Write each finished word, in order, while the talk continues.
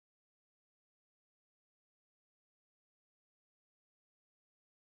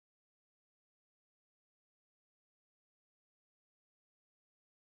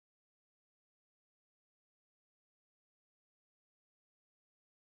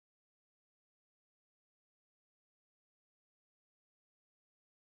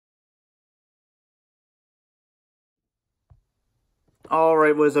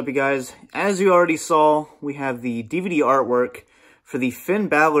Alright, what is up you guys? As you already saw, we have the DVD artwork for the Finn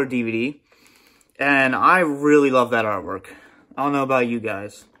Bálor DVD, and I really love that artwork. I don't know about you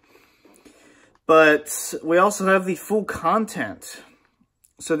guys. But we also have the full content.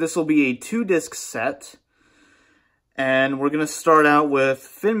 So this will be a 2-disc set, and we're going to start out with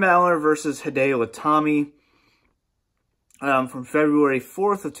Finn Bálor versus Hideo Itami from February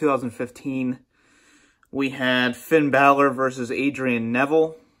 4th of 2015. We had Finn Bálor versus Adrian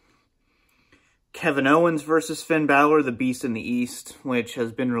Neville. Kevin Owens versus Finn Bálor, the Beast in the East, which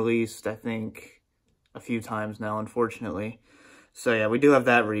has been released, I think, a few times now, unfortunately. So yeah, we do have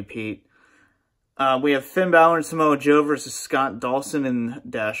that repeat. We have Finn Bálor and Samoa Joe versus Scott Dawson and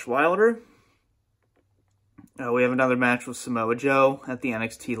Dash Wilder. We have another match with Samoa Joe at the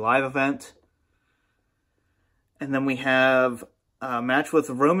NXT Live event. And then we have a match with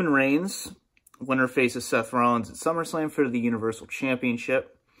Roman Reigns. Winner faces Seth Rollins at SummerSlam for the Universal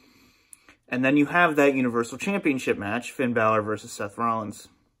Championship. And then you have that Universal Championship match, Finn Bálor versus Seth Rollins.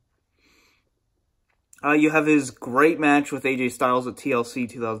 You have his great match with AJ Styles at TLC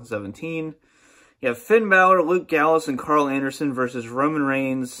 2017. You have Finn Bálor, Luke Gallows, and Carl Anderson versus Roman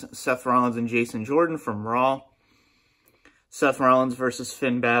Reigns, Seth Rollins, and Jason Jordan from Raw. Seth Rollins versus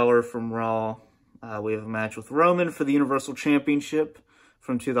Finn Bálor from Raw. We have a match with Roman for the Universal Championship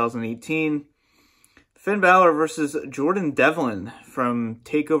from 2018. Finn Bálor versus Jordan Devlin from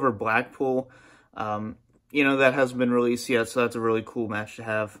TakeOver Blackpool. That hasn't been released yet, so that's a really cool match to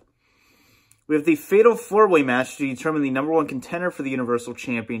have. We have the Fatal 4-Way match to determine the #1 contender for the Universal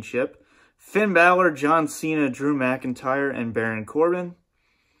Championship. Finn Bálor, John Cena, Drew McIntyre, and Baron Corbin.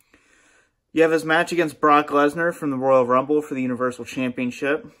 You have his match against Brock Lesnar from the Royal Rumble for the Universal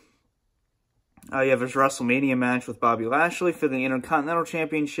Championship. You have his WrestleMania match with Bobby Lashley for the Intercontinental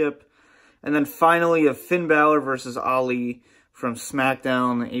Championship. And then finally, you have Finn Bálor versus Ali from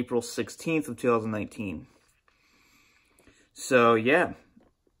SmackDown, April 16th of 2019. So, yeah.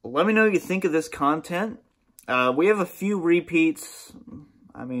 Let me know what you think of this content. We have a few repeats.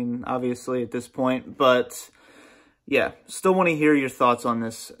 I mean, obviously at this point. But, yeah. Still want to hear your thoughts on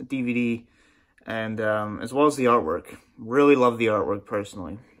this DVD. And as well as the artwork. Really love the artwork,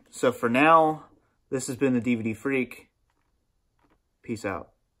 personally. So, for now, this has been the DVD Freak. Peace out.